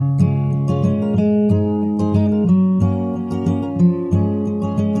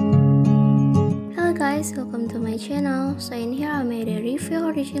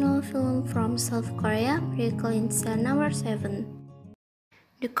original film from South Korea, Miracle in Cell Number 7.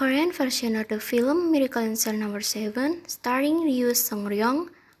 The Korean version of the film Miracle in Cell Number 7, starring Ryu Seung-ryong,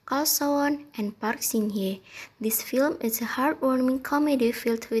 Kang So-won, and Park Shin-hye. This film is a heartwarming comedy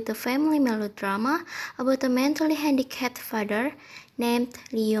filled with a family melodrama about a mentally handicapped father named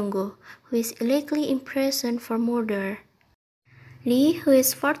Lee Young-go, who is illegally imprisoned for murder. Lee, who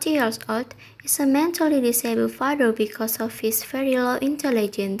is 40 years old, is a mentally disabled father because of his very low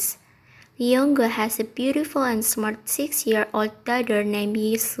intelligence. Lee Young-go has a beautiful and smart 6-year-old daughter named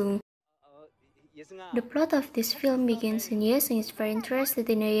Ye-sung. The plot of this film begins when Ye-sung is very interested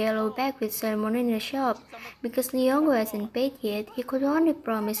in a yellow bag with salmon in the shop. Because Lee Young-go hasn't paid yet, he could only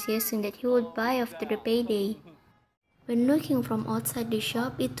promise Ye-sung that he would buy after the payday. When looking from outside the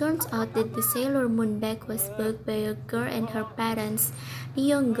shop, it turns out that the Sailor Moon bag was bugged by a girl and her parents.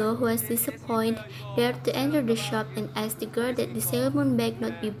 Lee Young-go, who was disappointed, dared to enter the shop and asked the girl that the Sailor Moon bag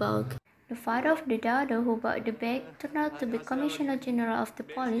not be bugged. The father of the daughter who bought the bag turned out to be Commissioner General of the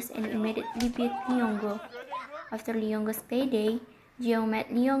Police and immediately beat Lee Young-go. After Lee Young-go's payday, Ji-young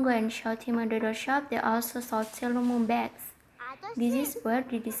met Lee Young-go and shot him under the shop that also sold Sailor Moon bags. This is where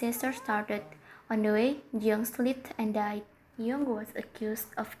the disaster started. On the way, Ji-young slipped and died. Lee Young-go was accused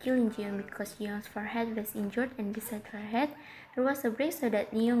of killing Ji-young because Ji-young's forehead was injured, and beside her head, there was a brick so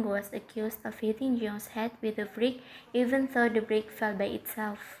that Lee Young-go was accused of hitting Ji-young's head with a brick even though the brick fell by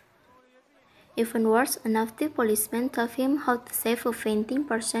itself. Even worse, an off-duty policeman taught him how to save a fainting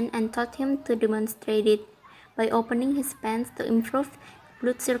person and taught him to demonstrate it by opening his pants to improve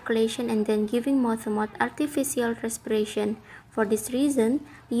blood circulation and then giving mouth-to-mouth artificial respiration. For this reason,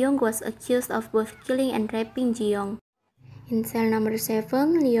 Lee Young-go was accused of both killing and raping Ji-young. In cell number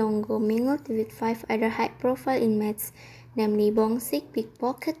 7, Lee Young-go mingled with 5 other high-profile inmates, namely Bong-sik,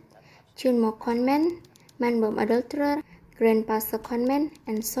 pickpocket, Chun-mo, conman, Man-bom, adulterer, Grandpa conman,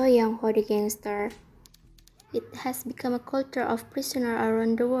 and So-young-ho, the gangster. It has become a culture of prisoners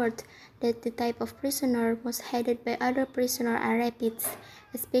around the world that the type of prisoner most hated by other prisoners are rapists,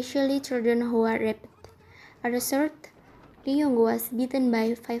 especially children who are raped. At the third, Lee Young-go was beaten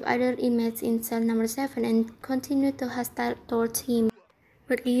by 5 other inmates in cell number 7 and continued to hostile towards him.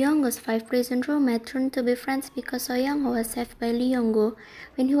 But Lee Young-go's 5 prison roommates turned to be friends because So-young-ho was saved by Lee Young-go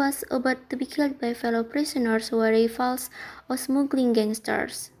when he was about to be killed by fellow prisoners who were rivals or smuggling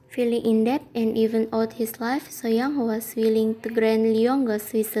gangsters. Feeling in debt and even owed his life, So-young-ho was willing to grant Lee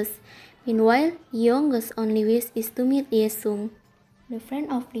Young-go's wishes. Meanwhile, Lee Young-go's only wish is to meet Ye-sung. The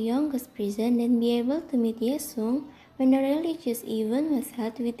friend of Lee Young-go's prison then be able to meet Ye-sung when the religious event was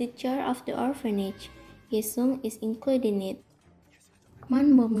held with the chair of the orphanage. Ye-sung is included in it.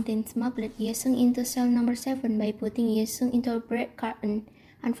 Man-bom then smuggled Ye-sung into cell number 7 by putting Ye-sung into a bread carton.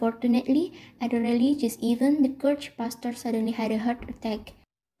 Unfortunately, at the religious event, the church pastor suddenly had a heart attack.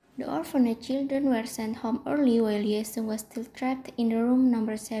 The orphanage children were sent home early while Ye-sung was still trapped in the room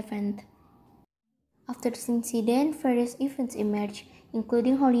number 7. After this incident, various events emerged,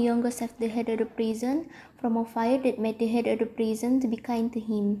 including how Lee Young-go saved the head of the prison from a fire that made the head of the prison to be kind to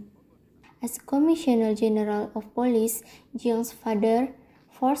him. As Commissioner General of Police, Ji-young's father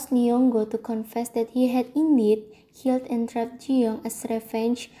forced Lee Young-go to confess that he had indeed killed and trapped Ji-young as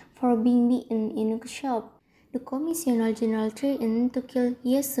revenge for being beaten in a shop. The Commissioner General threatened to kill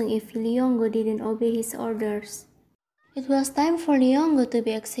Ye-sung if Lee Young-go didn't obey his orders. It was time for Lee Young-go to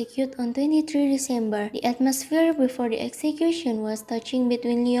be executed on 23 December. The atmosphere before the execution was touching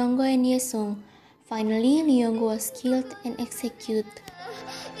between Lee Young-go and Ye-sung. Finally, Lee Young-go was killed and executed.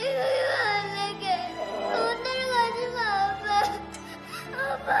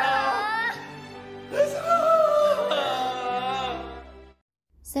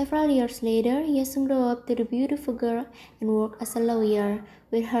 Several years later, Ye-sung grew up to be a beautiful girl and worked as a lawyer.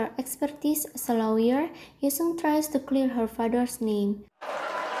 With her expertise as a lawyer, Ye-sung tries to clear her father's name.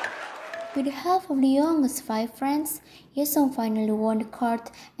 With the help of Lee Young-go's 5 friends, Ye-sung finally won the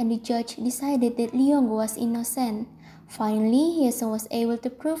court and the judge decided that Lee Young-go was innocent. Finally, Ye-sung was able to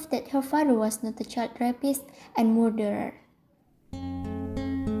prove that her father was not a child rapist and murderer.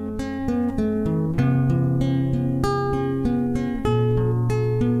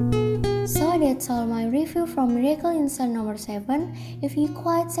 So that's all my review from Miracle in Cell number 7. If you're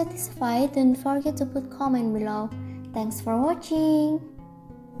quite satisfied, don't forget to put comment below. Thanks for watching.